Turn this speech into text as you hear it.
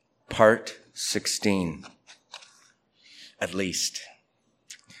part 16, at least.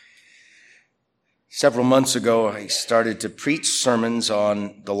 Several months ago, I started to preach sermons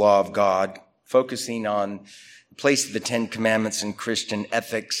on the law of God, focusing on the place of the Ten Commandments in Christian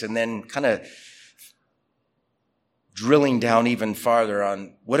ethics, and then kind of drilling down even farther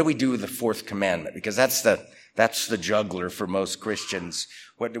on what do we do with the fourth commandment, because that's the juggler for most Christians.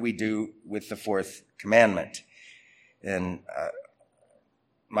 What do we do with the fourth commandment? And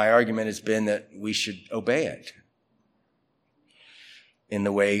my argument has been that we should obey it in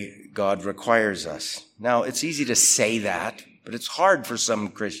the way God requires us. Now, it's easy to say that, but it's hard for some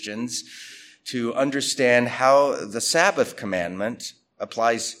Christians to understand how the Sabbath commandment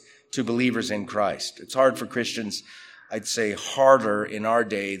applies to believers in Christ. It's hard for Christians, I'd say harder in our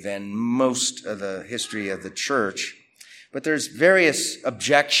day than most of the history of the church. But there's various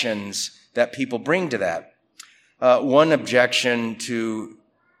objections that people bring to that. One objection to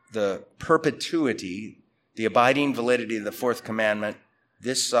the perpetuity, the abiding validity of the fourth commandment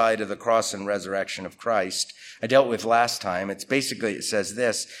this side of the cross and resurrection of Christ, I dealt with last time. It says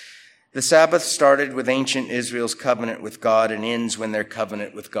this: the Sabbath started with ancient Israel's covenant with God and ends when their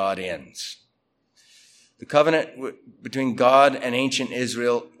covenant with God ends. The covenant between God and ancient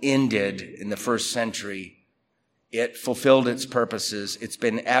Israel ended in the first century. It fulfilled its purposes. It's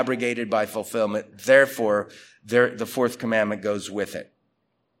been abrogated by fulfillment. Therefore, the fourth commandment goes with it.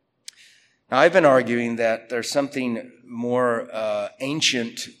 Now, I've been arguing that there's something more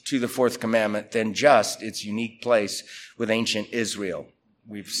ancient to the fourth commandment than just its unique place with ancient Israel.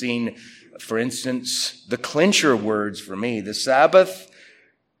 We've seen, for instance, the clincher words for me. The Sabbath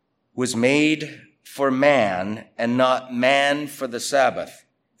was made for man and not man for the Sabbath.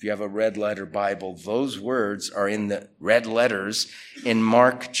 If you have a red letter Bible, those words are in the red letters in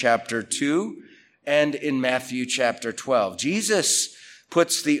Mark chapter 2 and in Matthew chapter 12. Jesus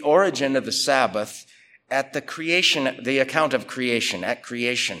puts the origin of the Sabbath at the account of creation, at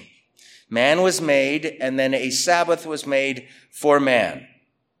creation. Man was made, and then a Sabbath was made for man.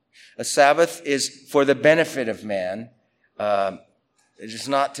 A Sabbath is for the benefit of man. It is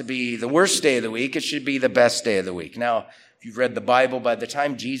not to be the worst day of the week. It should be the best day of the week. Now, if you've read the Bible, by the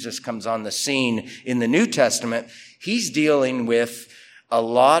time Jesus comes on the scene in the New Testament, he's dealing with a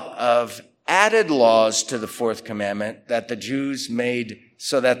lot of added laws to the fourth commandment that the Jews made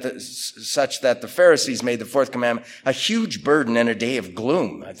such that the Pharisees made the fourth commandment a huge burden and a day of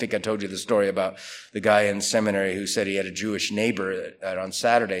gloom. I think I told you the story about the guy in seminary who said he had a Jewish neighbor that on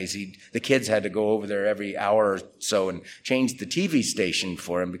Saturdays, the kids had to go over there every hour or so and change the TV station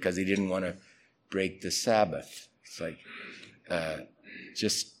for him because he didn't want to break the Sabbath. It's like,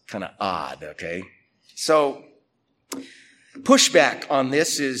 just kind of odd, okay? So, pushback on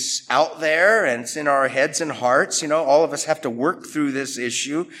this is out there, and it's in our heads and hearts. You know, all of us have to work through this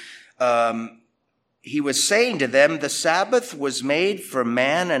issue. He was saying to them, the Sabbath was made for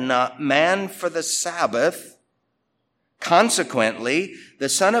man and not man for the Sabbath. Consequently, the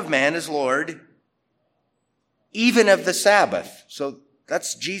Son of Man is Lord, even of the Sabbath. So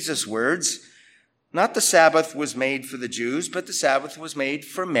that's Jesus' words. Not the Sabbath was made for the Jews, but the Sabbath was made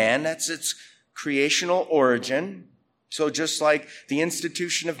for man. That's its creational origin. So just like the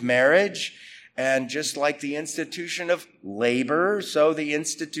institution of marriage and just like the institution of labor, so the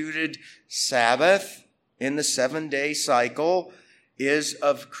instituted Sabbath in the 7-day cycle is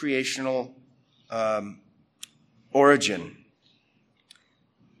of creational origin.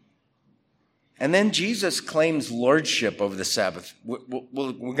 And then Jesus claims lordship over the Sabbath.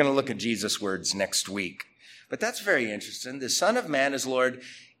 We're going to look at Jesus' words next week. But that's very interesting. The Son of Man is Lord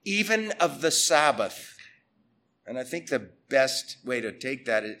even of the Sabbath. And I think the best way to take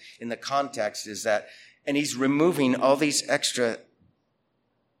that in the context is that, and he's removing all these extra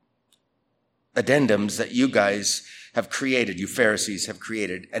addendums that you guys have created, you Pharisees have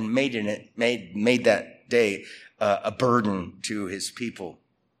created, and made that day a burden to his people.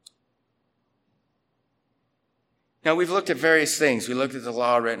 Now, we've looked at various things. We looked at the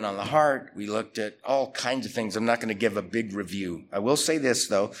law written on the heart. We looked at all kinds of things. I'm not going to give a big review. I will say this,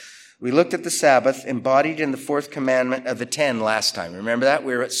 though. We looked at the Sabbath embodied in the fourth commandment of the 10 last time. Remember that?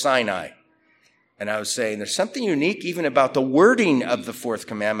 We were at Sinai. And I was saying there's something unique even about the wording of the fourth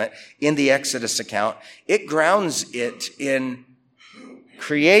commandment in the Exodus account. It grounds it in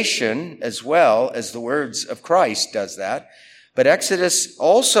creation as well as the words of Christ does that. But Exodus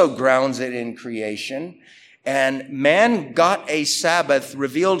also grounds it in creation. And man got a Sabbath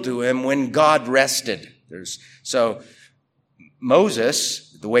revealed to him when God rested. So Moses,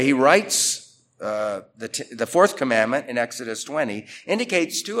 the way he writes the fourth commandment in Exodus 20,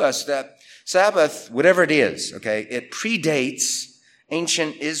 indicates to us that Sabbath, whatever it is, okay, it predates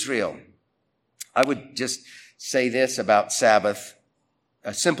ancient Israel. I would just say this about Sabbath.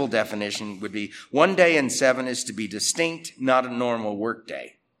 A simple definition would be 1 day in 7 is to be distinct, not a normal work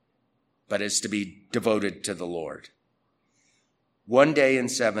day, but is to be devoted to the Lord. 1 day in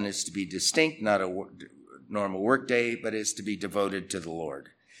 7 is to be distinct, not a normal work day, but is to be devoted to the Lord.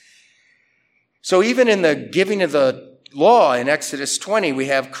 So even in the giving of the law in Exodus 20, we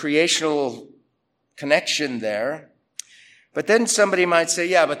have creational connection there. But then somebody might say,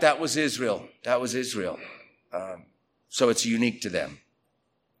 yeah, but that was Israel. That was Israel. So it's unique to them.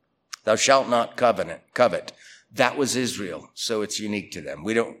 Thou shalt not covet. That was Israel. So it's unique to them.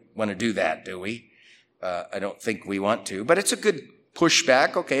 We don't want to do that, do we? I don't think we want to. But it's a good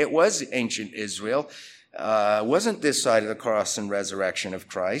pushback. Okay, it was ancient Israel. Wasn't this side of the cross and resurrection of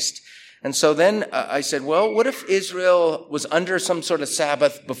Christ. And so then I said, well, what if Israel was under some sort of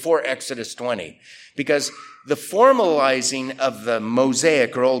Sabbath before Exodus 20? Because the formalizing of the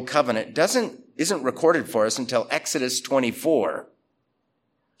Mosaic or Old Covenant isn't recorded for us until Exodus 24.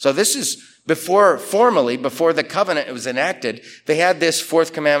 So this is before the covenant was enacted, they had this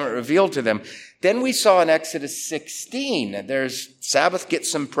fourth commandment revealed to them. Then we saw in Exodus 16, there's Sabbath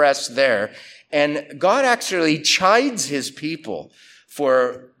gets some press there. And God actually chides his people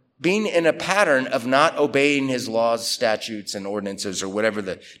for being in a pattern of not obeying his laws, statutes, and ordinances, or whatever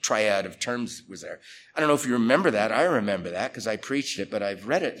the triad of terms was there. I don't know if you remember that. I remember that because I preached it, but I've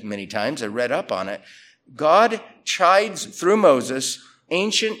read it many times. I read up on it. God chides through Moses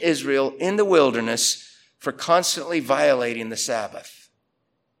ancient Israel in the wilderness for constantly violating the Sabbath.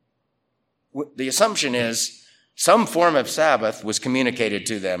 The assumption is some form of Sabbath was communicated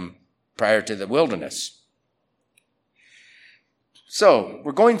to them prior to the wilderness. So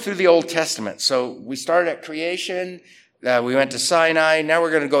we're going through the Old Testament. So we started at creation. We went to Sinai. Now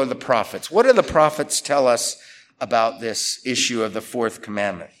we're going to go to the prophets. What do the prophets tell us about this issue of the fourth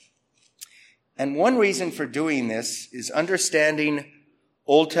commandment? And one reason for doing this is understanding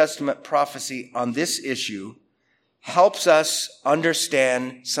Old Testament prophecy on this issue helps us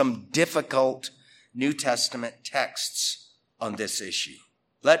understand some difficult New Testament texts on this issue.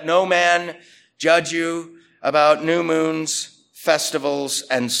 Let no man judge you about new moons, festivals,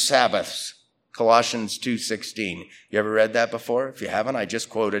 and Sabbaths. Colossians 2:16. You ever read that before? If you haven't, I just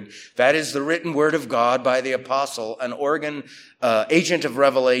quoted. That is the written word of God by the apostle, an agent of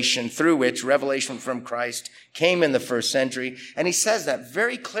revelation through which revelation from Christ came in the first century. And he says that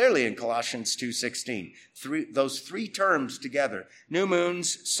very clearly in Colossians 2:16. Those three terms together. New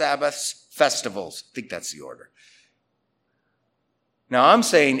moons, Sabbaths, festivals. I think that's the order. Now I'm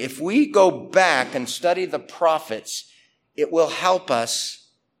saying if we go back and study the prophets, it will help us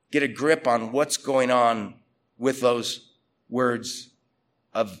get a grip on what's going on with those words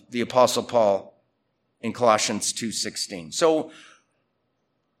of the Apostle Paul in Colossians 2:16. So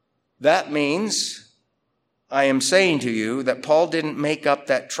that means I am saying to you that Paul didn't make up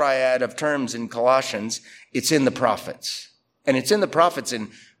that triad of terms in Colossians. It's in the prophets. And it's in the prophets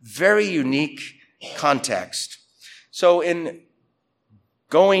in very unique context. So in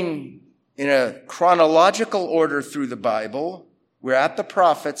going in a chronological order through the Bible, we're at the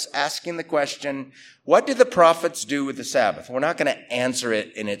prophets asking the question, what did the prophets do with the Sabbath? We're not going to answer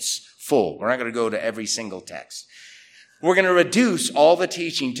it in its full. We're not going to go to every single text. We're going to reduce all the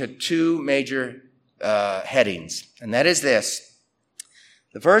teaching to two major headings. And that is this.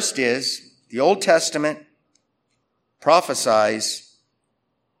 The first is the Old Testament prophesies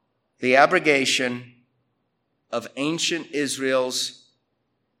the abrogation of ancient Israel's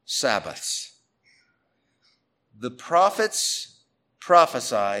Sabbaths. The prophets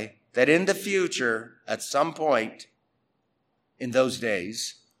prophesy that in the future, at some point in those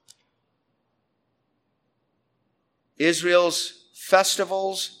days, Israel's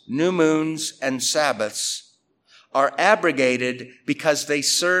festivals, new moons, and Sabbaths are abrogated because they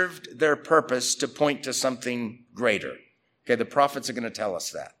served their purpose to point to something greater. Okay, the prophets are going to tell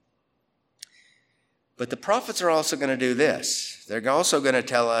us that. But the prophets are also going to do this. They're also going to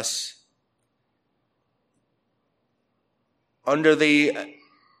tell us under the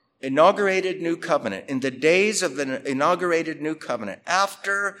inaugurated new covenant, in the days of the inaugurated new covenant,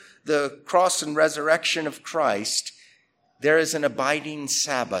 after the cross and resurrection of Christ, there is an abiding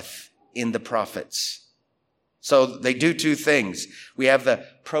Sabbath in the prophets. So they do two things. We have the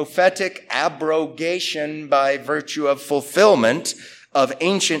prophetic abrogation by virtue of fulfillment of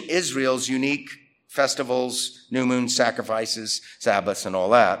ancient Israel's unique festivals, new moon sacrifices, Sabbaths, and all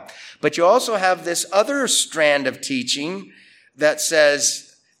that. But you also have this other strand of teaching that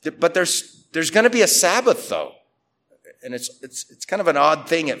says, but there's going to be a Sabbath though. And it's kind of an odd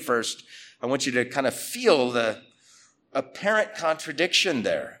thing at first. I want you to kind of feel apparent contradiction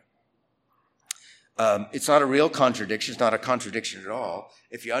there. It's not a real contradiction. It's not a contradiction at all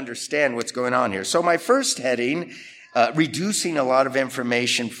if you understand what's going on here. So my first heading, reducing a lot of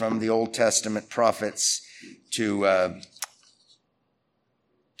information from the Old Testament prophets to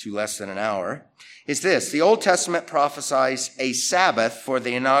less than an hour, is this. The Old Testament prophesies a Sabbath for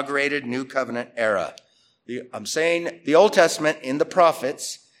the inaugurated New Covenant era. I'm saying the Old Testament in the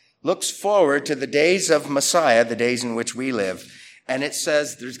prophets looks forward to the days of Messiah, the days in which we live, and it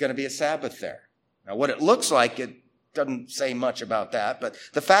says there's going to be a Sabbath there. Now, what it looks like, it doesn't say much about that, but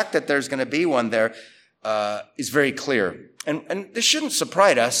the fact that there's going to be one there is very clear. And this shouldn't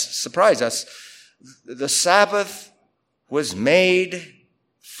surprise us. The Sabbath was made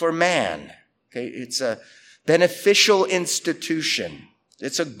for man. Okay, it's a beneficial institution.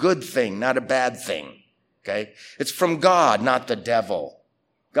 It's a good thing, not a bad thing. Okay, it's from God, not the devil.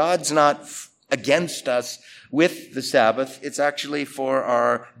 God's not against us with the Sabbath. It's actually for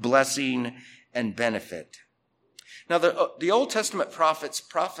our blessing and benefit. Now, the Old Testament prophets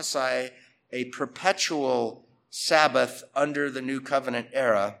prophesy a perpetual Sabbath under the New Covenant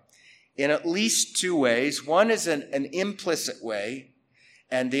era in at least two ways. One is an implicit way,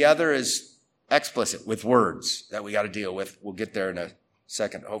 and the other is explicit, with words that we got to deal with. We'll get there in a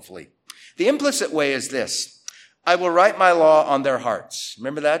second, hopefully. The implicit way is this. I will write my law on their hearts.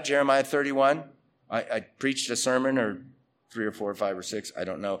 Remember that, Jeremiah 31? I preached a sermon, or 3 or 4 or 5 or 6, I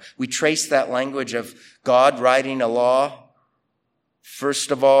don't know. We trace that language of God writing a law.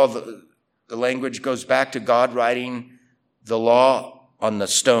 First of all, the language goes back to God writing the law on the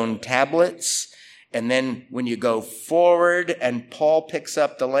stone tablets. And then when you go forward and Paul picks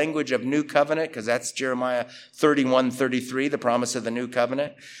up the language of new covenant, because that's Jeremiah 31:33, the promise of the new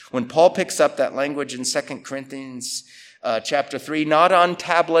covenant. When Paul picks up that language in 2 Corinthians chapter 3, not on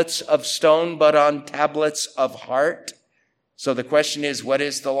tablets of stone, but on tablets of heart. So the question is, what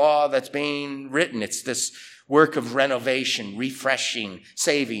is the law that's being written? It's this work of renovation, refreshing,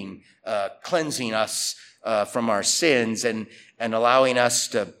 saving, cleansing us from our sins and allowing us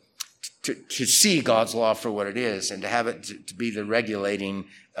to see God's law for what it is and to have it to be the regulating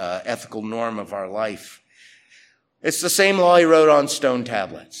ethical norm of our life. It's the same law he wrote on stone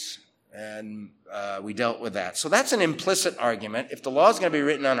tablets, and we dealt with that. So that's an implicit argument. If the law is going to be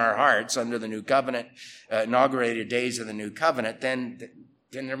written on our hearts under the new covenant, inaugurated days of the new covenant, then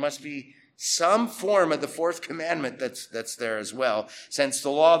there must be some form of the fourth commandment that's there as well. Since the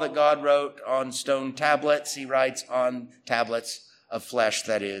law that God wrote on stone tablets, he writes on tablets of flesh,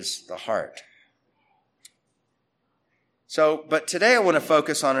 that is, the heart. But today I want to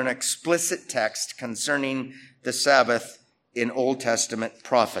focus on an explicit text concerning the Sabbath in Old Testament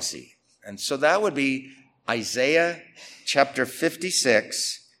prophecy. And so that would be Isaiah chapter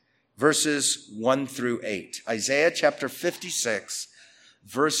 56, verses 1 through 8. Isaiah chapter 56,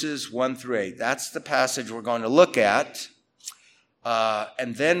 verses 1 through 8. That's the passage we're going to look at.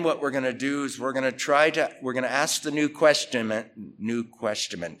 And then what we're going to do is we're going to ask the New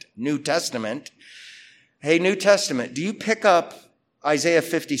Testament. Hey, New Testament, do you pick up Isaiah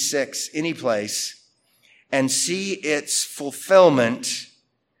 56 any place and see its fulfillment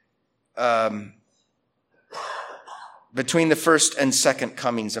between the first and second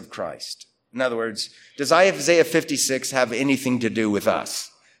comings of Christ? In other words, does Isaiah 56 have anything to do with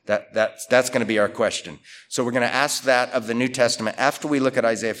us? That's going to be our question. So we're going to ask that of the New Testament after we look at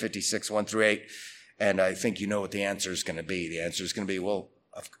Isaiah 56, 1 through 8. And I think you know what the answer is going to be. The answer is going to be, well,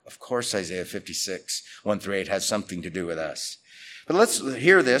 of course Isaiah 56, 1 through 8 has something to do with us. But let's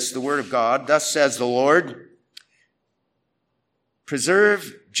hear this, the word of God. Thus says the Lord,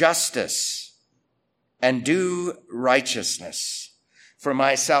 preserve justice and do righteousness. For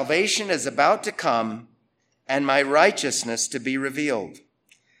my salvation is about to come and my righteousness to be revealed.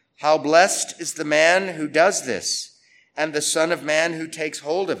 How blessed is the man who does this, and the Son of Man who takes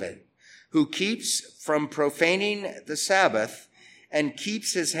hold of it, who keeps from profaning the Sabbath and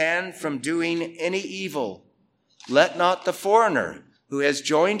keeps his hand from doing any evil. Let not the foreigner who has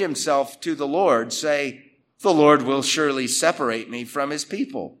joined himself to the Lord say, the Lord will surely separate me from his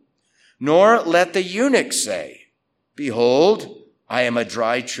people. Nor let the eunuch say, behold, I am a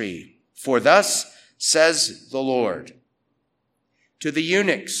dry tree. For thus says the Lord, to the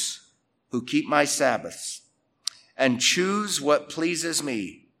eunuchs who keep my Sabbaths and choose what pleases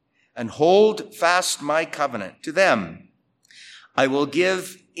me and hold fast my covenant, to them I will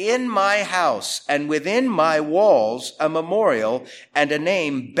give in my house and within my walls a memorial and a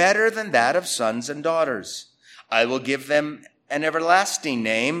name better than that of sons and daughters. I will give them an everlasting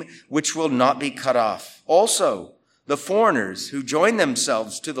name which will not be cut off. Also, the foreigners who join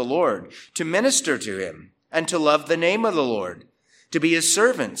themselves to the Lord to minister to him, and to love the name of the Lord, to be his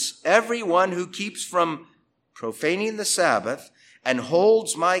servants. Everyone who keeps from profaning the Sabbath and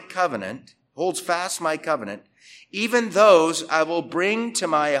holds fast my covenant, even those I will bring to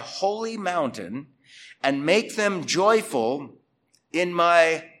my holy mountain and make them joyful in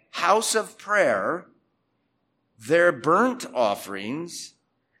my house of prayer. Their burnt offerings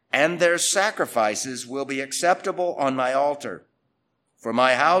and their sacrifices will be acceptable on my altar. For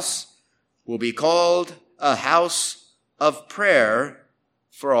my house will be called a house of prayer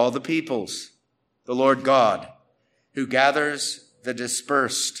for all the peoples. The Lord God, who gathers the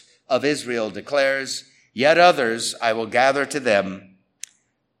dispersed of Israel, declares, yet others I will gather to them,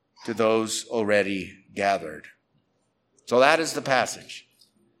 to those already gathered. So that is the passage.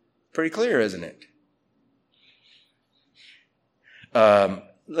 Pretty clear, isn't it?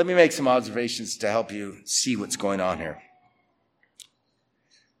 Let me make some observations to help you see what's going on here.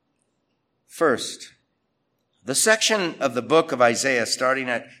 First, the section of the book of Isaiah, starting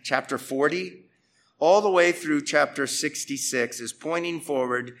at chapter 40, all the way through chapter 66, is pointing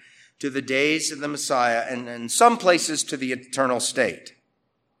forward to the days of the Messiah and in some places to the eternal state.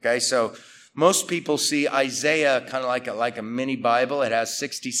 Okay, so most people see Isaiah kind of like a mini Bible. It has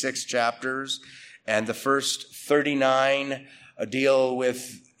 66 chapters, and the first 39 deal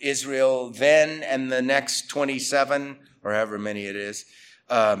with Israel then, and the next 27, or however many it is,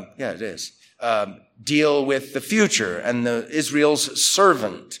 deal with the future and Israel's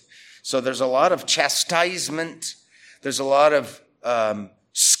servant. So there's a lot of chastisement. There's a lot of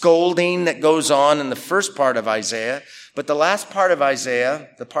scolding that goes on in the first part of Isaiah. But the last part of Isaiah,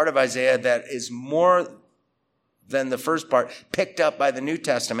 the part of Isaiah that is more than the first part, picked up by the New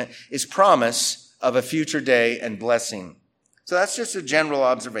Testament, is promise of a future day and blessing. So that's just a general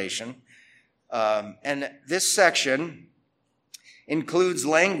observation. And this section includes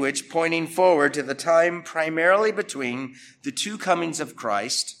language pointing forward to the time primarily between the two comings of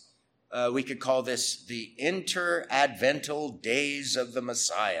Christ. We could call this the interadvental days of the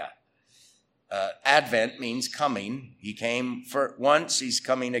Messiah. Advent means coming. He came for once, he's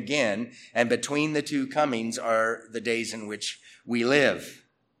coming again. And between the two comings are the days in which we live.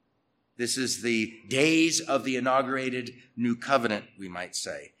 This is the days of the inaugurated new covenant, we might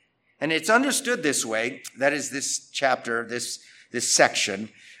say. And it's understood this way. That is, this chapter, this section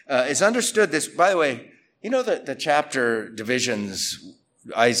is understood this. By the way, you know that the chapter divisions,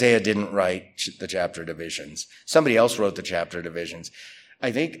 Isaiah didn't write the chapter divisions. Somebody else wrote the chapter divisions.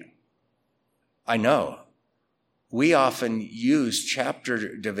 I know. We often use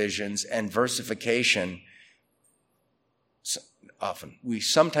chapter divisions and versification. We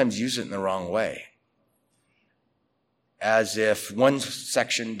sometimes use it in the wrong way. As if one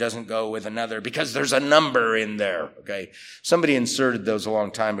section doesn't go with another because there's a number in there, okay? Somebody inserted those a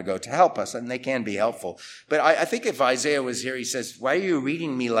long time ago to help us, and they can be helpful. But I think if Isaiah was here, he says, why are you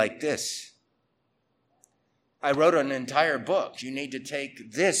reading me like this? I wrote an entire book. You need to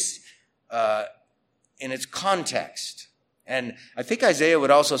take this in its context. And I think Isaiah would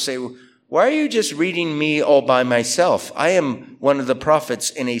also say, why are you just reading me all by myself? I am one of the prophets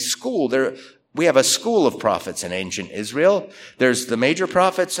in a school. We have a school of prophets in ancient Israel. There's the major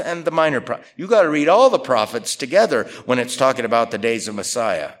prophets and the minor prophets. You got to read all the prophets together when it's talking about the days of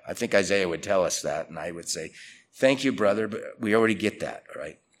Messiah. I think Isaiah would tell us that, and I would say, thank you, brother, but we already get that, all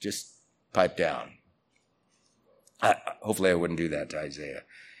right? Just pipe down. Hopefully I wouldn't do that to Isaiah.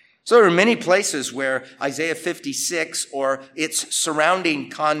 So there are many places where Isaiah 56 or its surrounding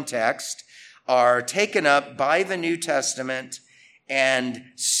context are taken up by the New Testament and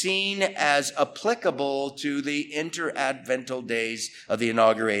seen as applicable to the interadvental days of the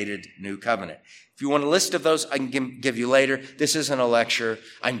inaugurated New Covenant. If you want a list of those, I can give you later. This isn't a lecture.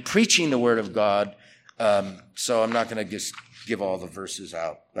 I'm preaching the Word of God, so I'm not going to just give all the verses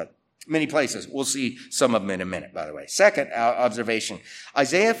out, but many places. We'll see some of them in a minute, by the way. Second observation,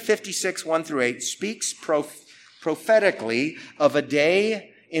 Isaiah 56, 1-8 speaks prophetically of a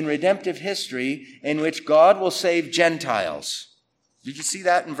day in redemptive history in which God will save Gentiles. Did you see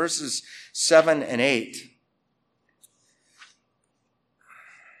that in verses 7 and 8?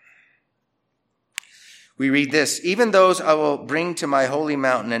 We read this, even those I will bring to my holy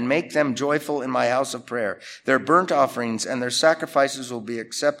mountain and make them joyful in my house of prayer. Their burnt offerings and their sacrifices will be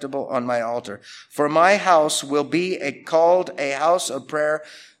acceptable on my altar. For my house will be called a house of prayer.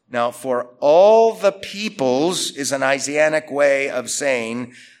 Now, for all the peoples is an Isaianic way of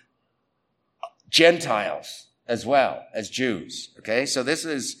saying Gentiles as well as Jews. Okay, so this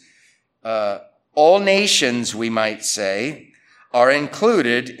is all nations, we might say, are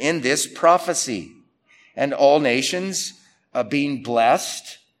included in this prophecy. And all nations being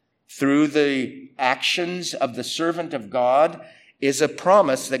blessed through the actions of the servant of God is a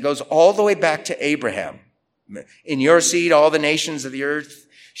promise that goes all the way back to Abraham. In your seed, all the nations of the earth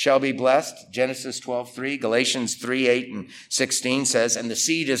shall be blessed. Genesis 12:3, Galatians 3:8 and 16 says, and the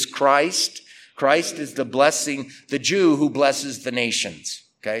seed is Christ. Christ is the blessing, the Jew who blesses the nations.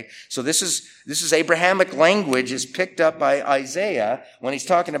 Okay. So this is Abrahamic language is picked up by Isaiah when he's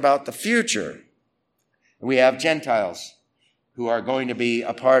talking about the future. We have Gentiles who are going to be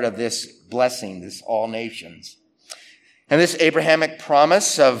a part of this blessing, this all nations. And this Abrahamic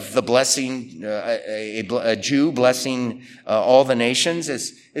promise of the blessing, a Jew blessing all the nations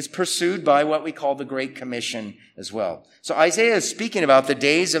is pursued by what we call the Great Commission as well. So Isaiah is speaking about the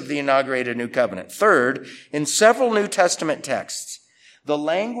days of the inaugurated new covenant. Third, in several New Testament texts, the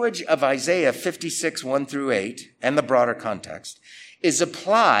language of Isaiah 56, 1 through 8, and the broader context, is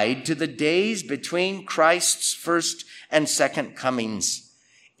applied to the days between Christ's first and second comings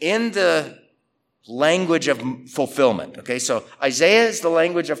in the language of fulfillment. Okay, so Isaiah is the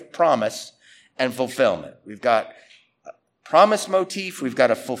language of promise and fulfillment. We've got a promise motif, we've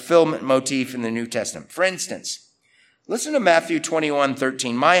got a fulfillment motif in the New Testament. For instance, listen to Matthew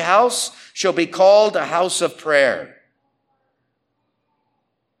 21:13. My house shall be called a house of prayer.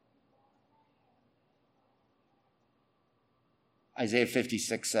 Isaiah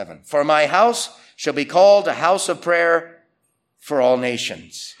 56:7. For my house shall be called a house of prayer for all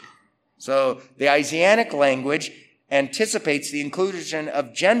nations. So the Isaianic language anticipates the inclusion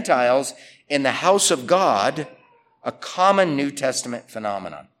of Gentiles in the house of God, a common New Testament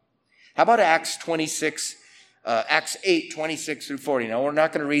phenomenon. How about Acts 8, 26 through 40? Now, we're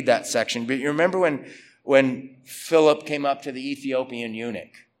not going to read that section, but you remember when Philip came up to the Ethiopian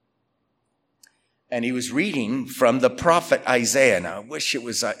eunuch? And he was reading from the prophet Isaiah. Now, I wish it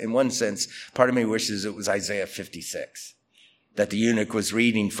was, in one sense, part of me wishes it was Isaiah 56 that the eunuch was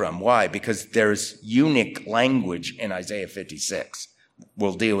reading from. Why? Because there's eunuch language in Isaiah 56.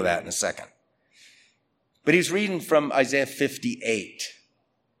 We'll deal with that in a second. But he's reading from Isaiah 58.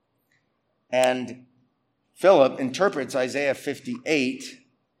 And Philip interprets Isaiah 58.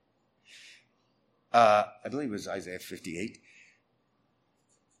 I believe it was Isaiah 58.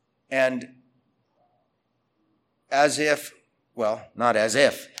 And not as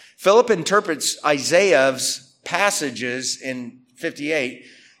if. Philip interprets Isaiah's passages in 58,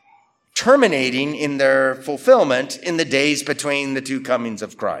 terminating in their fulfillment in the days between the two comings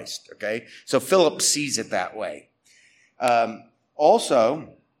of Christ. Okay? So Philip sees it that way.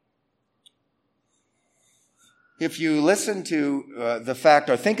 Also, if you listen to the fact,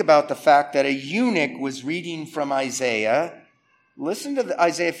 or think about the fact that a eunuch was reading from Isaiah, listen to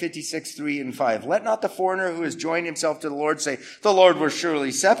Isaiah 56, 3 and 5. Let not the foreigner who has joined himself to the Lord say, the Lord will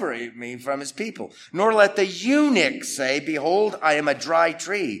surely separate me from his people. Nor let the eunuch say, behold, I am a dry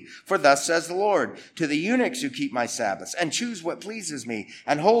tree. For thus says the Lord, to the eunuchs who keep my Sabbaths, and choose what pleases me,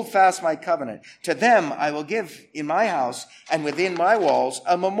 and hold fast my covenant. To them I will give in my house and within my walls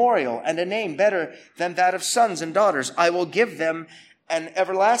a memorial and a name better than that of sons and daughters. I will give them an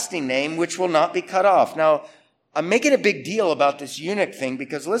everlasting name which will not be cut off. Now, I'm making a big deal about this eunuch thing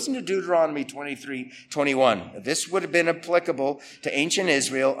because listen to Deuteronomy 23:21. This would have been applicable to ancient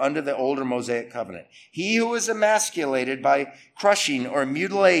Israel under the older Mosaic covenant. He who is emasculated by crushing or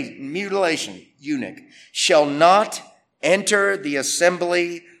mutilation, eunuch, shall not enter the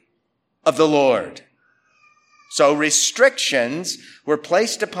assembly of the Lord. So restrictions were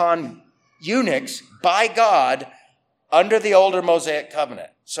placed upon eunuchs by God under the older Mosaic covenant.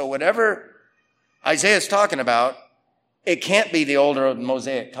 So whatever Isaiah is talking about, it can't be the older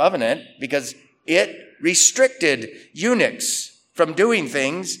Mosaic covenant because it restricted eunuchs from doing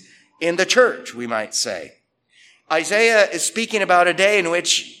things in the church, we might say. Isaiah is speaking about a day in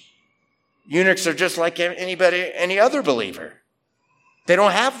which eunuchs are just like any other believer. They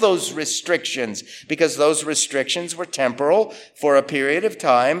don't have those restrictions because those restrictions were temporal for a period of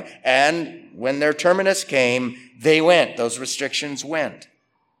time, and when their terminus came, they went. Those restrictions went.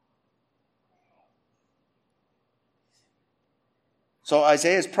 So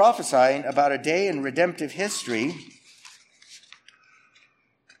Isaiah is prophesying about a day in redemptive history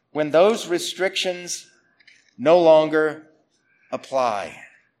when those restrictions no longer apply.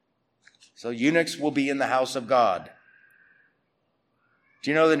 So eunuchs will be in the house of God. Do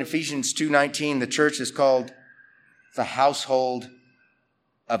you know that in Ephesians 2:19, the church is called the household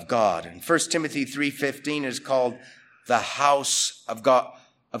of God? And 1 Timothy 3:15 is called the house of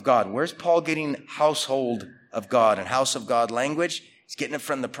God. Where's Paul getting household of God and house of God language? He's getting it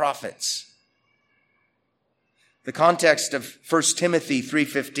from the prophets. The context of 1 Timothy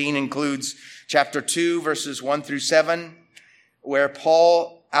 3:15 includes chapter 2, verses 1 through 7, where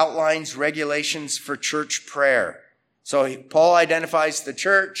Paul outlines regulations for church prayer. So Paul identifies the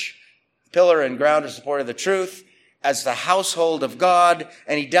church, pillar and ground of support of the truth, as the household of God,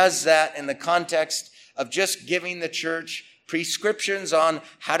 and he does that in the context of just giving the church prescriptions on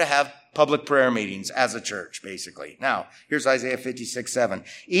how to have public prayer meetings as a church, basically. Now, here's Isaiah 56:7.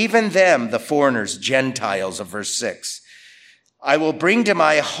 Even them, the foreigners, Gentiles of verse 6, I will bring to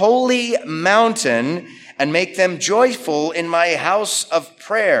my holy mountain and make them joyful in my house of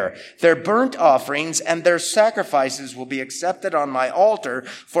prayer. Their burnt offerings and their sacrifices will be accepted on my altar,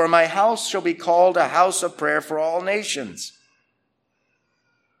 for my house shall be called a house of prayer for all nations.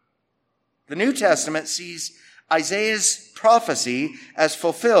 The New Testament sees Isaiah's prophecy as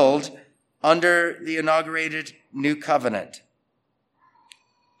fulfilled under the inaugurated New Covenant.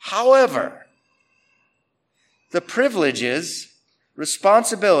 However, the privileges,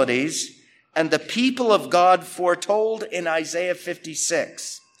 responsibilities, and the people of God foretold in Isaiah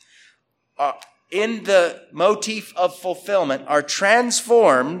 56 in the motif of fulfillment are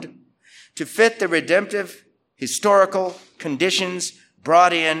transformed to fit the redemptive historical conditions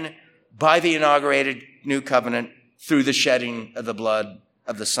brought in by the inaugurated New Covenant through the shedding of the blood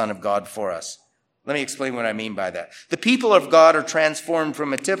of the Son of God for us. Let me explain what I mean by that. The people of God are transformed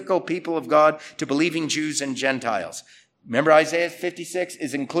from a typical people of God to believing Jews and Gentiles. Remember, Isaiah 56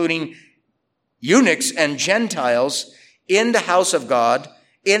 is including eunuchs and Gentiles in the house of God,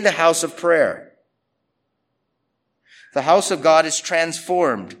 in the house of prayer. The house of God is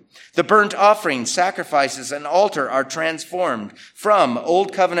transformed. The burnt offering, sacrifices, and altar are transformed from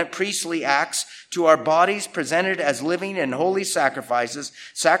Old Covenant priestly acts to our bodies presented as living and holy sacrifices,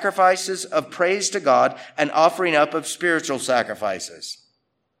 sacrifices of praise to God, and offering up of spiritual sacrifices.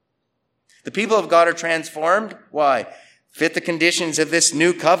 The people of God are transformed. Why? Fit the conditions of this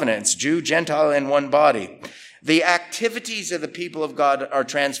new covenant. It's Jew, Gentile, in one body. The activities of the people of God are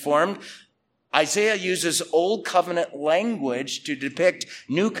transformed. Isaiah uses Old Covenant language to depict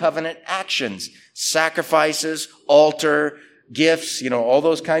New Covenant actions, sacrifices, altar, gifts, all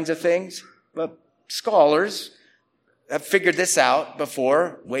those kinds of things. But scholars have figured this out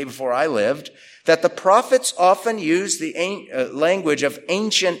before, way before I lived, that the prophets often use the language of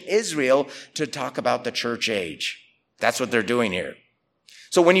ancient Israel to talk about the church age. That's what they're doing here.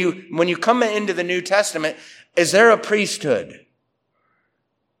 So when you come into the New Testament, is there a priesthood?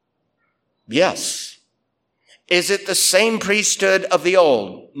 Yes. Is it the same priesthood of the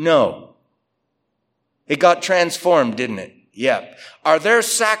old? No. It got transformed, didn't it? Yeah. Are there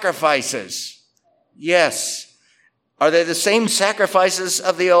sacrifices? Yes. Are they the same sacrifices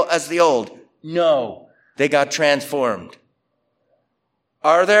as the old? No. They got transformed.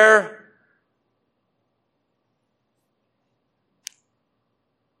 Are there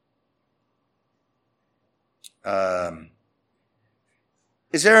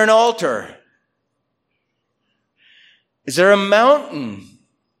is there an altar? Is there a mountain?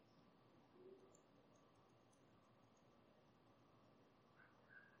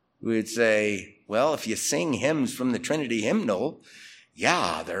 We would say, well, if you sing hymns from the Trinity hymnal,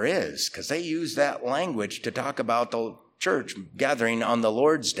 yeah, there is, because they use that language to talk about the church gathering on the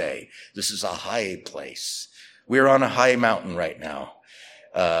Lord's Day. This is a high place. We're on a high mountain right now.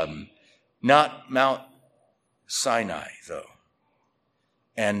 Not Mount Sinai, though.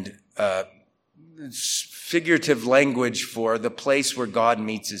 And it's figurative language for the place where God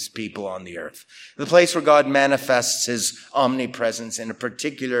meets his people on the earth. The place where God manifests his omnipresence in a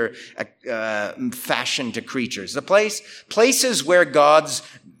particular fashion to creatures. The places where God's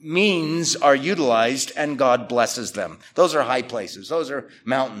means are utilized and God blesses them. Those are high places. Those are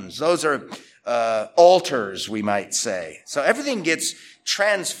mountains. Those are altars, we might say. So everything gets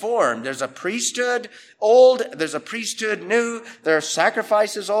transformed. There's a priesthood old, there's a priesthood new, there are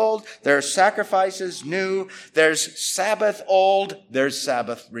sacrifices old, there are sacrifices new, there's Sabbath old, there's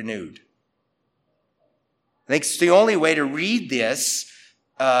Sabbath renewed. I think it's the only way to read this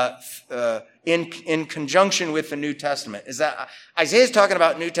in conjunction with the New Testament. Is that Isaiah's talking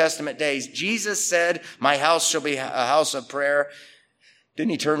about New Testament days. Jesus said, my house shall be a house of prayer.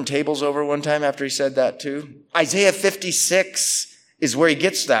 Didn't he turn tables over one time after he said that too? Isaiah 56 is where he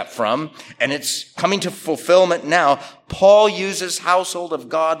gets that from, and it's coming to fulfillment now. Paul uses household of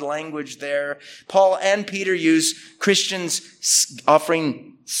God language there. Paul and Peter use Christians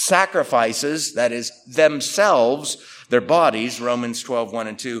offering sacrifices, that is, themselves, their bodies, Romans 12:1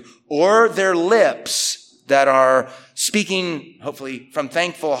 and 2, or their lips that are speaking, hopefully, from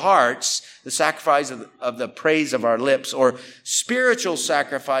thankful hearts, the sacrifice of the praise of our lips, or spiritual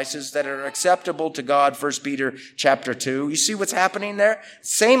sacrifices that are acceptable to God, 1 Peter chapter 2. You see what's happening there?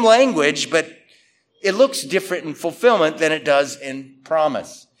 Same language, but it looks different in fulfillment than it does in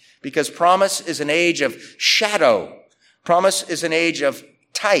promise. Because promise is an age of shadow. Promise is an age of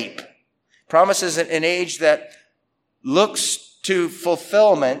type. Promise is an age that looks to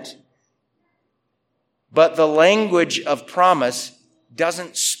fulfillment, but the language of promise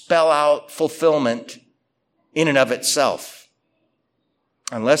doesn't spell out fulfillment in and of itself.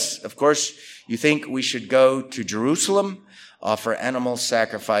 Unless, of course, you think we should go to Jerusalem, offer animal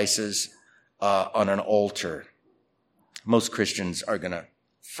sacrifices on an altar. Most Christians are going to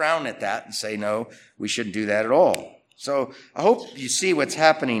frown at that and say, no, we shouldn't do that at all. So I hope you see what's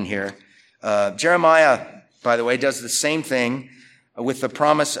happening here. Jeremiah, by the way, does the same thing with the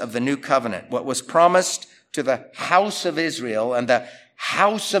promise of the new covenant. What was promised to the house of Israel and the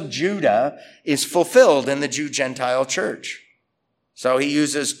house of Judah is fulfilled in the Jew-Gentile church. So he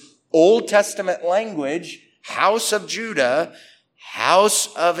uses Old Testament language, house of Judah,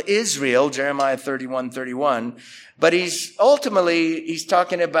 house of Israel, Jeremiah 31:31. But he's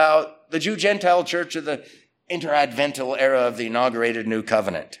talking about the Jew-Gentile church of the interadvental era of the inaugurated new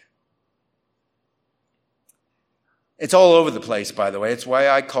covenant. It's all over the place, by the way. It's why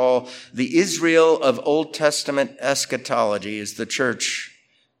I call the Israel of Old Testament eschatology is the church,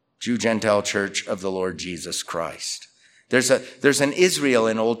 Jew-Gentile church of the Lord Jesus Christ. There's an Israel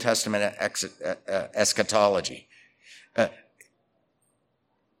in Old Testament eschatology.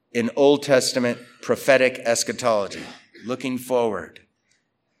 In Old Testament prophetic eschatology, looking forward.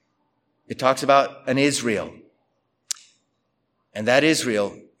 It talks about an Israel. And that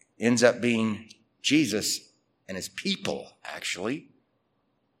Israel ends up being Jesus and his people, actually.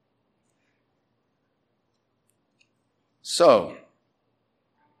 So,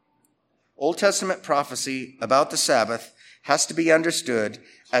 Old Testament prophecy about the Sabbath has to be understood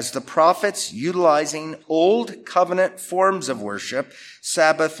as the prophets utilizing old covenant forms of worship,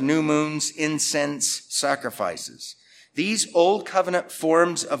 Sabbath, new moons, incense, sacrifices. These old covenant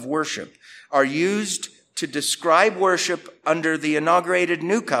forms of worship are used to describe worship under the inaugurated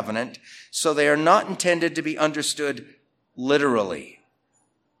new covenant, so they are not intended to be understood literally.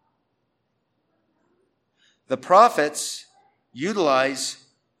 The prophets utilize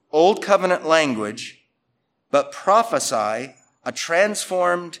old covenant language, but prophesy a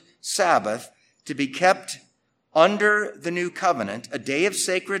transformed Sabbath to be kept under the new covenant, a day of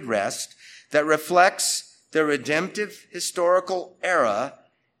sacred rest that reflects the redemptive historical era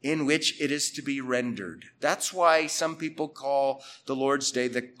in which it is to be rendered. That's why some people call the Lord's Day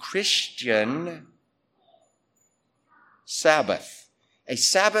the Christian Sabbath, a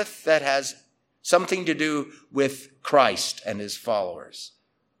Sabbath that has something to do with Christ and his followers.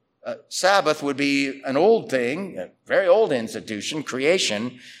 Sabbath would be an old thing, a very old institution,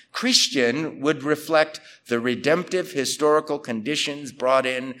 creation. Christian would reflect the redemptive historical conditions brought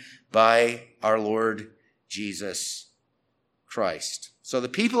in by our Lord Jesus Christ. So the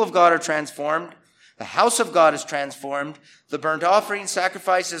people of God are transformed. The house of God is transformed. The burnt offering,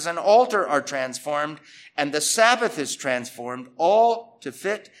 sacrifices, and altar are transformed. And the Sabbath is transformed, all to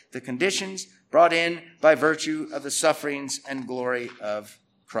fit the conditions brought in by virtue of the sufferings and glory of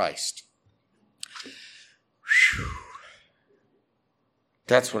Christ. Whew.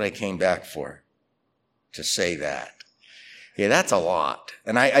 That's what I came back for, to say that. Yeah, that's a lot.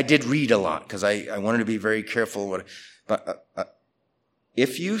 And I did read a lot because I wanted to be very careful. But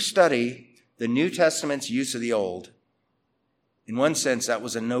if you study the New Testament's use of the Old, in one sense, that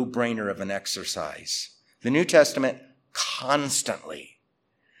was a no-brainer of an exercise. The New Testament constantly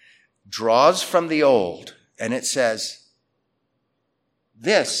draws from the Old, and it says,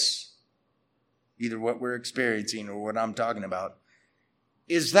 this, either what we're experiencing or what I'm talking about,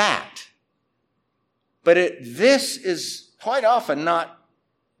 is that. But this is quite often not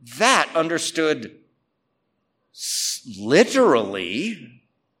that understood literally.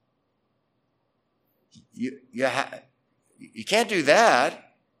 You can't do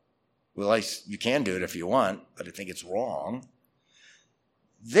that. Well, you can do it if you want, but I think it's wrong.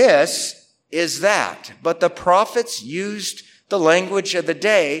 This is that. But the prophets used the language of the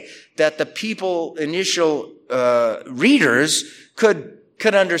day that the people, initial readers, could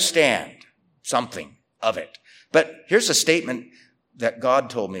understand something of it. But here's a statement that God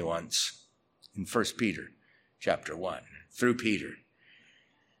told me once in 1 Peter chapter 1, through Peter.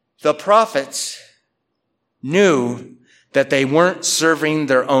 The prophets knew that they weren't serving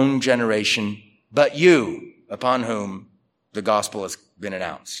their own generation, but you, upon whom the gospel has been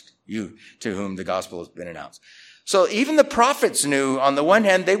announced. You to whom the gospel has been announced. So even the prophets knew, on the one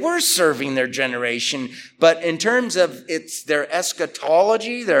hand, they were serving their generation, but in terms of their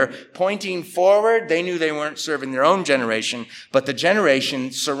eschatology, their pointing forward, they knew they weren't serving their own generation, but the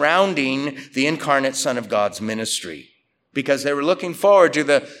generation surrounding the incarnate Son of God's ministry, because they were looking forward to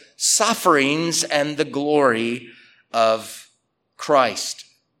the sufferings and the glory of Christ.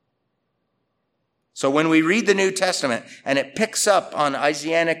 So when we read the New Testament and it picks up on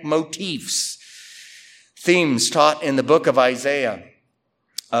Isaianic motifs, themes taught in the book of Isaiah,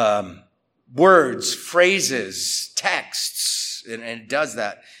 words, phrases, texts, and it does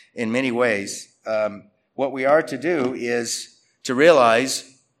that in many ways. What we are to do is to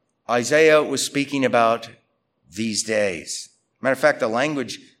realize Isaiah was speaking about these days. Matter of fact, the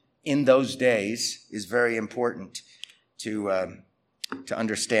language in those days is very important to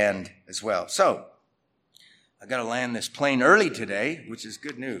understand as well. So, I got to land this plane early today, which is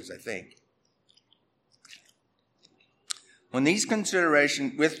good news, I think. With these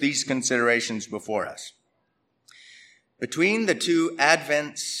considerations before us, between the two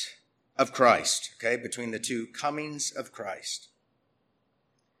advents of Christ, between the two comings of Christ,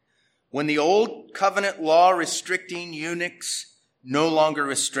 when the old covenant law restricting eunuchs no longer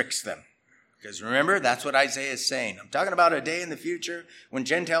restricts them. Because remember, that's what Isaiah is saying. I'm talking about a day in the future when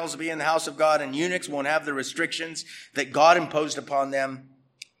Gentiles will be in the house of God and eunuchs won't have the restrictions that God imposed upon them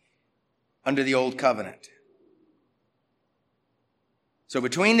under the old covenant. So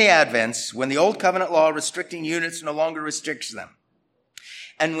between the advents, when the old covenant law restricting eunuchs no longer restricts them,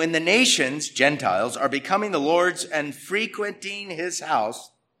 and when the nations, Gentiles, are becoming the Lord's and frequenting his house,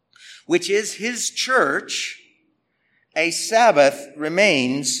 which is his church, a Sabbath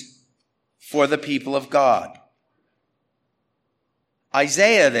remains for the people of God.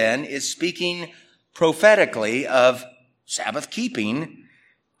 Isaiah then is speaking prophetically of Sabbath keeping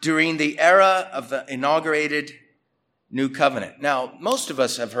during the era of the inaugurated New Covenant. Now, most of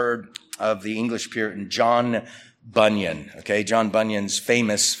us have heard of the English Puritan John Bunyan. John Bunyan's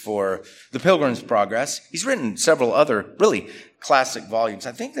famous for The Pilgrim's Progress. He's written several other really classic volumes.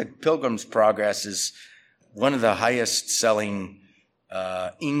 I think The Pilgrim's Progress is one of the highest selling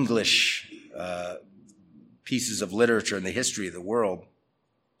English pieces of literature in the history of the world.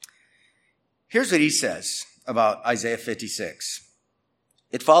 Here's what he says about Isaiah 56.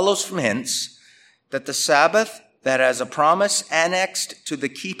 It follows from hence that the Sabbath that as a promise annexed to the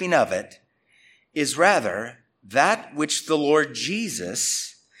keeping of it is rather that which the Lord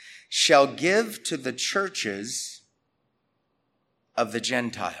Jesus shall give to the churches of the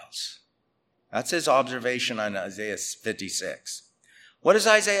Gentiles. That's his observation on Isaiah 56. What is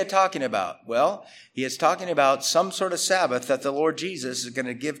Isaiah talking about? Well, he is talking about some sort of Sabbath that the Lord Jesus is going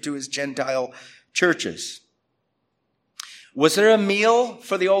to give to his Gentile churches. Was there a meal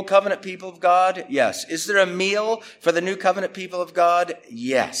for the Old Covenant people of God? Yes. Is there a meal for the New Covenant people of God?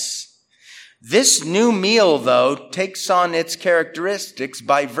 Yes. This new meal, though, takes on its characteristics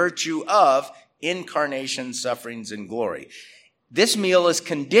by virtue of incarnation, sufferings, and glory. This meal is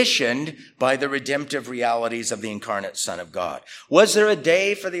conditioned by the redemptive realities of the incarnate Son of God. Was there a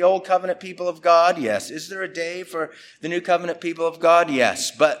day for the Old Covenant people of God? Yes. Is there a day for the New Covenant people of God?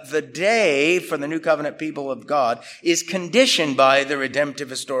 Yes. But the day for the New Covenant people of God is conditioned by the redemptive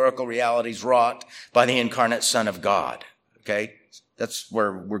historical realities wrought by the incarnate Son of God. That's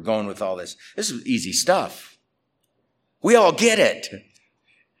where we're going with all this. This is easy stuff. We all get it.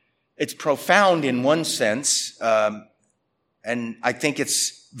 It's profound in one sense, and I think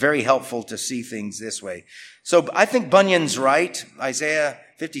it's very helpful to see things this way. So I think Bunyan's right. Isaiah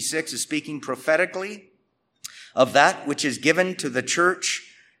 56 is speaking prophetically of that which is given to the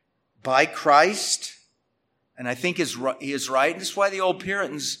church by Christ. And I think he is right. And this is why the old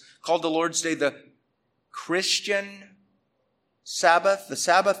Puritans called the Lord's Day the Christian Sabbath. The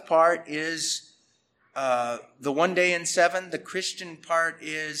Sabbath part is the one day in seven. The Christian part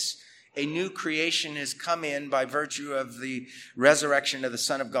is a new creation has come in by virtue of the resurrection of the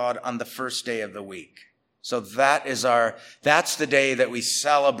Son of God on the first day of the week. So that's the day that we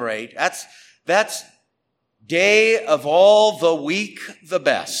celebrate. That's day of all the week the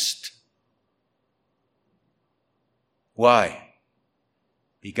best. Why?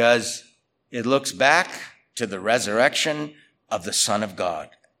 Because it looks back to the resurrection of the Son of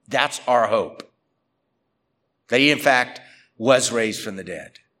God. That's our hope. That he, in fact, was raised from the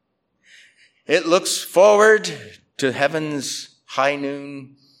dead. It looks forward to heaven's high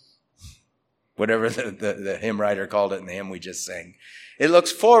noon, whatever the hymn writer called it in the hymn we just sang. It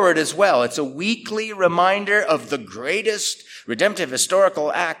looks forward as well. It's a weekly reminder of the greatest redemptive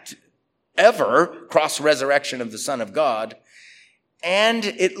historical act ever, cross-resurrection of the Son of God. And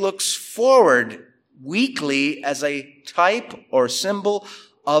it looks forward weekly as a type or symbol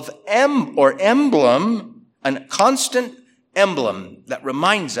of emblem, a constant emblem that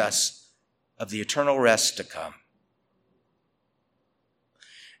reminds us of the eternal rest to come.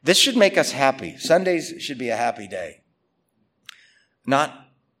 This should make us happy. Sundays should be a happy day. Not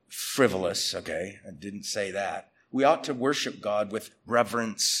frivolous, okay? I didn't say that. We ought to worship God with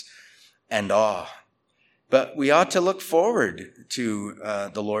reverence and awe. But we ought to look forward to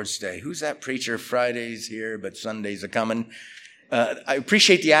the Lord's Day. Who's that preacher? Friday's here, but Sundays are coming. I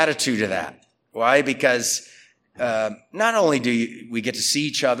appreciate the attitude of that. Why? Because not only do we get to see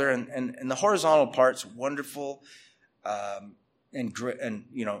each other, and the horizontal part's wonderful, and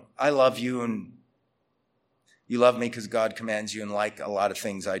you know, I love you, and you love me because God commands you, and like a lot of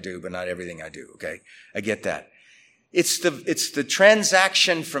things I do, but not everything I do. Okay, I get that. It's the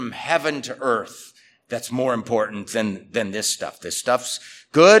transaction from heaven to earth that's more important than this stuff. This stuff's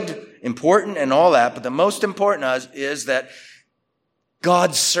good, important, and all that, but the most important is that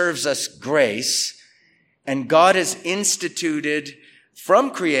God serves us grace, and God has instituted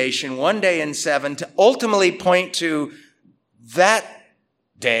from creation one day in 7 to ultimately point to that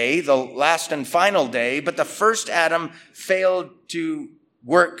day, the last and final day. But the first Adam failed to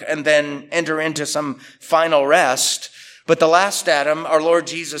work and then enter into some final rest. But the last Adam, our Lord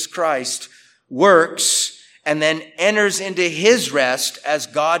Jesus Christ, works and then enters into his rest as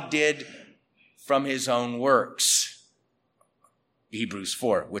God did from his own works. Hebrews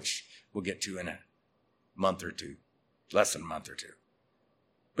 4, which we'll get to in a month or two, less than a month or two.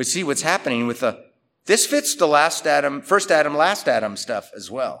 But see what's happening with this fits the last Adam, first Adam, last Adam stuff as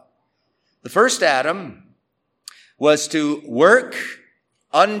well. The first Adam was to work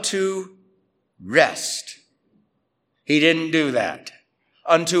unto rest. He didn't do that.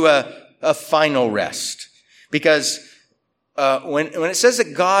 Unto a final rest. Because when it says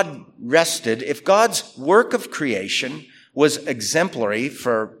that God rested, if God's work of creation was exemplary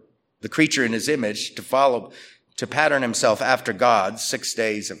for the creature in his image to follow, to pattern himself after God's 6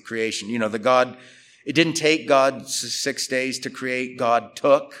 days of creation. You know, it didn't take God 6 days to create. God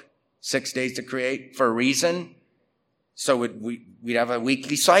took 6 days to create for a reason. So we'd have a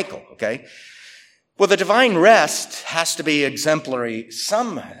weekly cycle, okay? Well, the divine rest has to be exemplary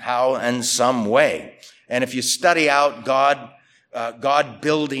somehow and some way. And if you study out God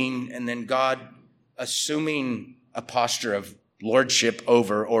building and then God assuming a posture of lordship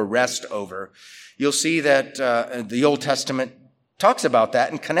over or rest over, you'll see that the Old Testament talks about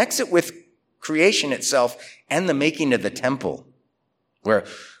that and connects it with creation itself and the making of the temple, where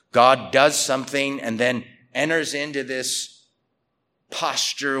God does something and then enters into this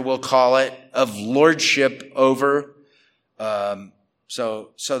posture, we'll call it, of lordship over. So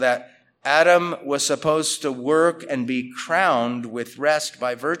that Adam was supposed to work and be crowned with rest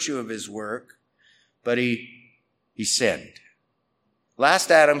by virtue of his work, but he sinned.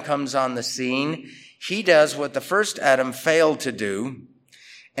 Last Adam comes on the scene. He does what the first Adam failed to do,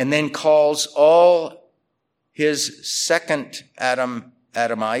 and then calls all his second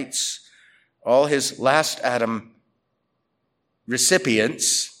Adamites, all his last Adam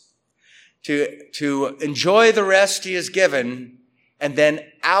recipients, to enjoy the rest he has given, and then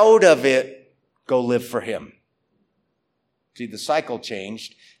out of it, go live for him. See, the cycle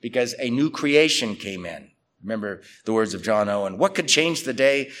changed because a new creation came in. Remember the words of John Owen. What could change the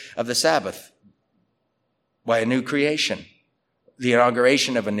day of the Sabbath? Why, a new creation. The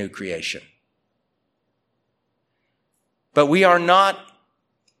inauguration of a new creation. But we are not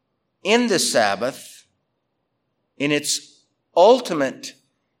in the Sabbath in its ultimate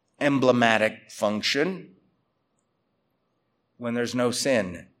emblematic function when there's no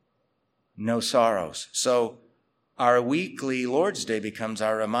sin, no sorrows. So our weekly Lord's Day becomes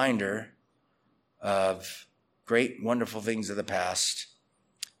our reminder of great, wonderful things of the past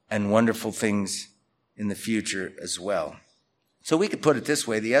and wonderful things in the future as well. So we could put it this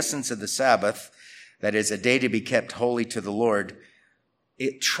way: the essence of the Sabbath, that is a day to be kept holy to the Lord,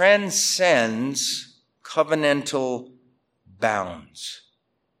 it transcends covenantal bounds.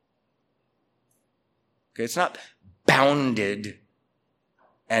 Okay, it's not bounded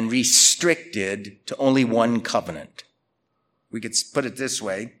and restricted to only one covenant. We could put it this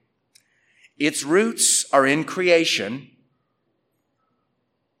way: its roots are in creation,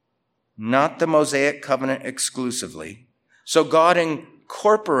 not the Mosaic covenant exclusively. So God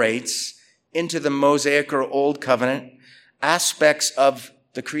incorporates into the Mosaic or Old Covenant aspects of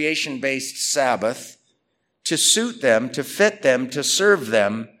the creation-based Sabbath to suit them, to fit them, to serve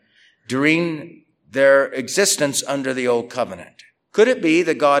them during their existence under the Old Covenant. Could it be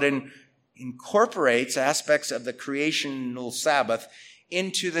that God incorporates aspects of the creational Sabbath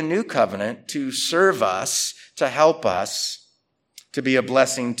into the new covenant to serve us, to help us, to be a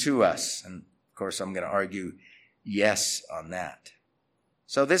blessing to us. And of course, I'm going to argue yes on that.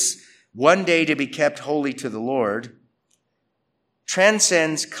 So this one day to be kept holy to the Lord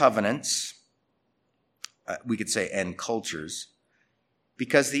transcends covenants, we could say, and cultures,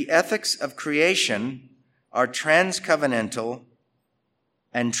 because the ethics of creation are transcovenantal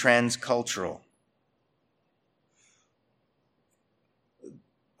and transcultural.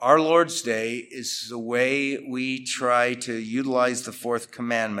 Our Lord's Day is the way we try to utilize the fourth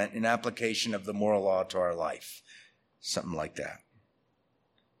commandment in application of the moral law to our life. Something like that.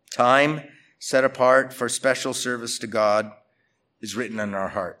 Time set apart for special service to God is written in our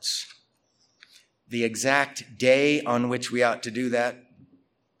hearts. The exact day on which we ought to do that,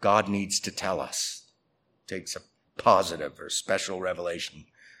 God needs to tell us. It takes a positive or special revelation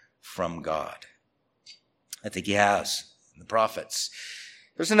from God. I think he has in the prophets.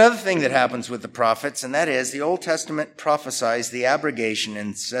 There's another thing that happens with the prophets, and that is the Old Testament prophesies the abrogation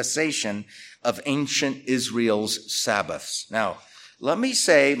and cessation of ancient Israel's Sabbaths. Now, let me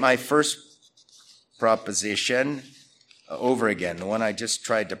say my first proposition over again, the one I just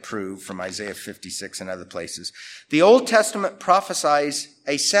tried to prove from Isaiah 56 and other places. The Old Testament prophesies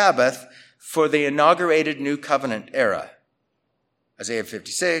a Sabbath for the inaugurated New Covenant era. Isaiah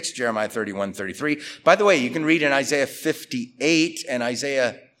 56, Jeremiah 31, 33. By the way, you can read in Isaiah 58 and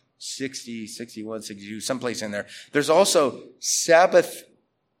Isaiah 60, 61, 62, someplace in there. There's also Sabbath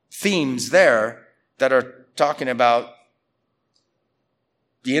themes there that are talking about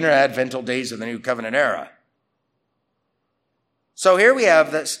the interadvental days of the New Covenant era. So here we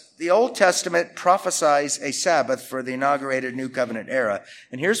have this. The Old Testament prophesies a Sabbath for the inaugurated New Covenant era.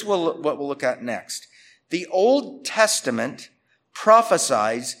 And here's what we'll look at next. The Old Testament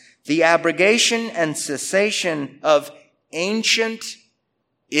prophesies the abrogation and cessation of ancient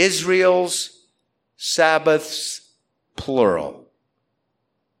Israel's Sabbaths, plural.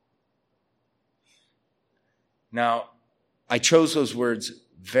 Now, I chose those words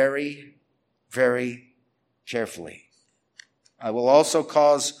very, very carefully. I will also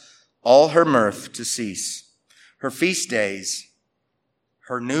cause all her mirth to cease, her feast days,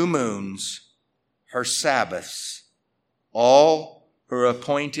 her new moons, her Sabbaths, all her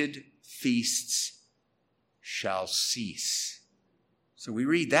appointed feasts shall cease. So we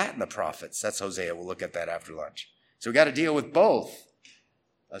read that in the prophets. That's Hosea. We'll look at that after lunch. So we got to deal with both.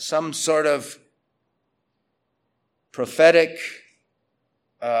 Some sort of prophetic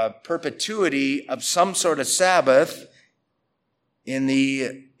perpetuity of some sort of Sabbath in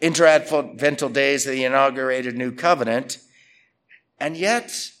the interadvental days of the inaugurated New Covenant, and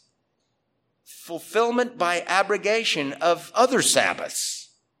yet fulfillment by abrogation of other Sabbaths.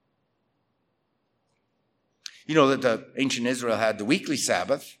 You know that the ancient Israel had the weekly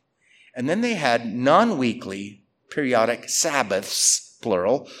Sabbath, and then they had non-weekly periodic Sabbaths,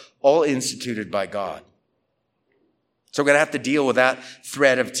 plural, all instituted by God. So we're going to have to deal with that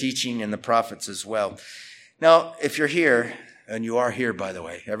thread of teaching in the prophets as well. Now, if you're here, and you are here, by the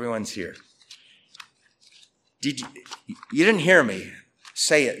way, everyone's here. You didn't hear me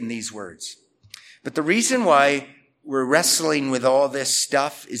say it in these words. But the reason why we're wrestling with all this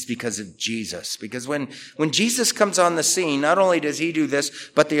stuff is because of Jesus. Because when Jesus comes on the scene, not only does he do this,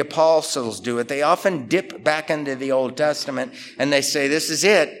 but the apostles do it. They often dip back into the Old Testament and they say, this is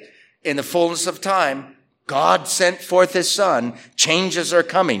it. In the fullness of time, God sent forth his son. Changes are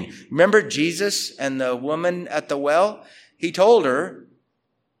coming. Remember Jesus and the woman at the well? He told her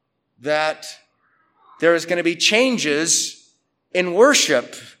that there is going to be changes in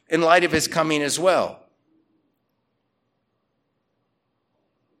worship in light of his coming as well.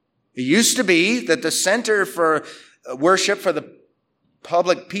 It used to be that the center for worship for the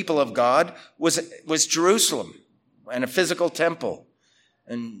public people of God was Jerusalem and a physical temple.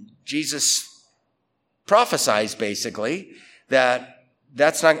 And Jesus prophesies basically that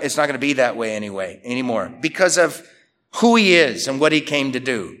it's not going to be that way anymore because of who he is and what he came to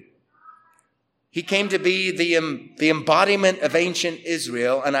do. He came to be the embodiment of ancient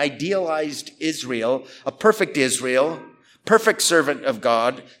Israel, an idealized Israel, a perfect Israel, perfect servant of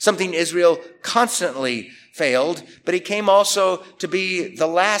God, something Israel constantly failed, but he came also to be the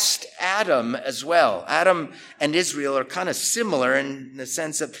last Adam as well. Adam and Israel are kind of similar in the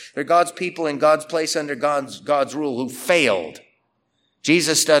sense that they're God's people in God's place under God's rule who failed.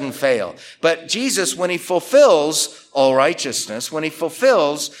 Jesus doesn't fail. But Jesus, when he fulfills all righteousness, when he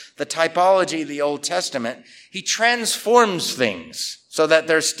fulfills the typology of the Old Testament, he transforms things so that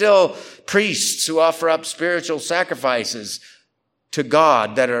there's still priests who offer up spiritual sacrifices to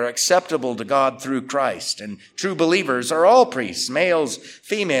God, that are acceptable to God through Christ. And true believers are all priests, males,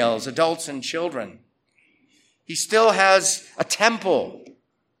 females, adults, and children. He still has a temple.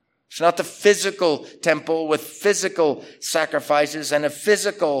 It's not the physical temple with physical sacrifices and a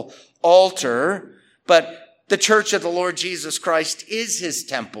physical altar, but the church of the Lord Jesus Christ is his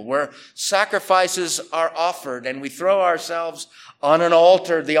temple, where sacrifices are offered and we throw ourselves on an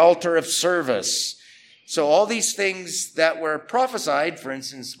altar, the altar of service. So all these things that were prophesied, for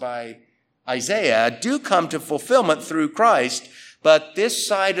instance, by Isaiah, do come to fulfillment through Christ, but this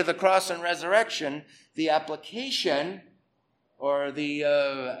side of the cross and resurrection, the application or the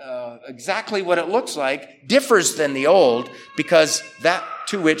exactly what it looks like differs than the old, because that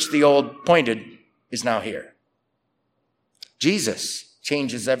to which the old pointed is now here. Jesus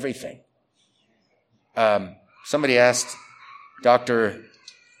changes everything. Somebody asked Dr.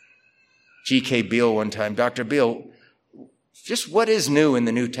 G.K. Beale one time, Dr. Beale, just what is new in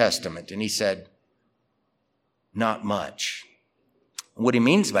the New Testament? And he said, not much. What he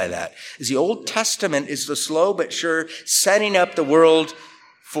means by that is the Old Testament is the slow but sure setting up the world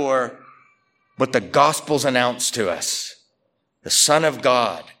for what the Gospels announce to us. The Son of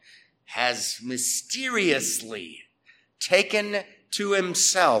God has mysteriously taken to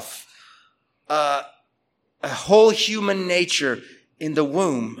himself a whole human nature in the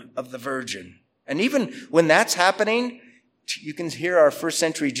womb of the Virgin. And even when that's happening, you can hear our first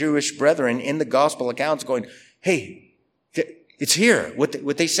century Jewish brethren in the gospel accounts going, hey, it's here.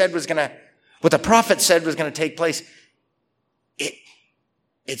 What they said was what the prophet said was going to take place.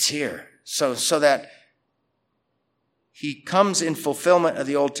 It's here. So that he comes in fulfillment of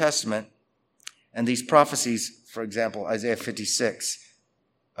the Old Testament, and these prophecies, for example, Isaiah 56,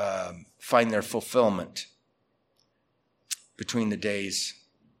 find their fulfillment between the days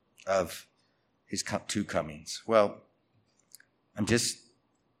of his two comings. Well, I'm just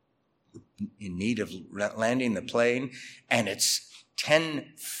in need of landing the plane, and it's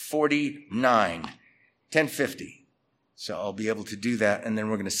 10:50. So I'll be able to do that, and then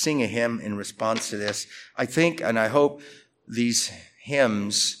we're going to sing a hymn in response to this. I think, and I hope these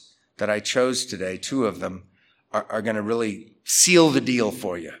hymns that I chose today, two of them, are going to really seal the deal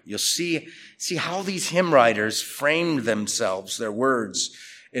for you. You'll see how these hymn writers framed themselves, their words,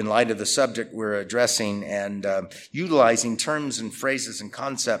 in light of the subject we're addressing, and utilizing terms and phrases and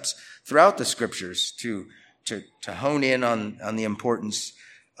concepts throughout the scriptures to hone in on the importance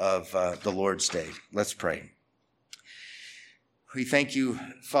of the Lord's Day. Let's pray. We thank you,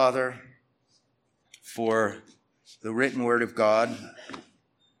 Father, for the written word of God.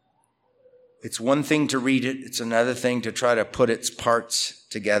 It's one thing to read it. It's another thing to try to put its parts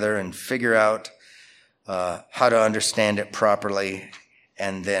together and figure out how to understand it properly,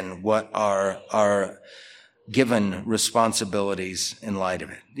 and then what are our given responsibilities in light of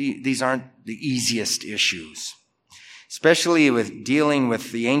it. These aren't the easiest issues, especially with dealing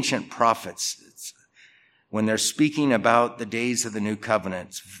with the ancient prophets. When they're speaking about the days of the new covenant,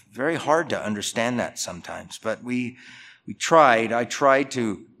 it's very hard to understand that sometimes. But I tried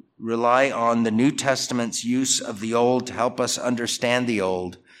to rely on the New Testament's use of the Old to help us understand the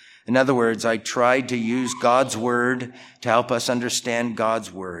Old. In other words, I tried to use God's Word to help us understand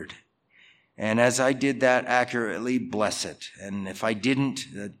God's Word. And as I did that accurately, bless it. And if I didn't,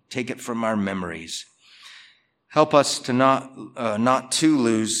 take it from our memories. Help us to not to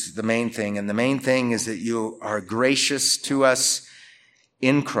lose the main thing. And the main thing is that you are gracious to us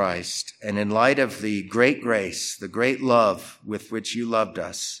in Christ. And in light of the great grace, the great love with which you loved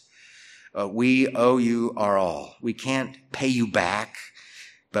us, we owe you our all. We can't pay you back,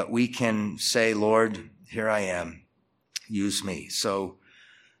 but we can say, Lord, here I am. Use me. So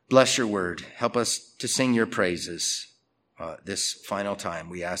bless your word. Help us to sing your praises this final time.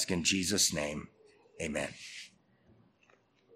 We ask in Jesus' name. Amen.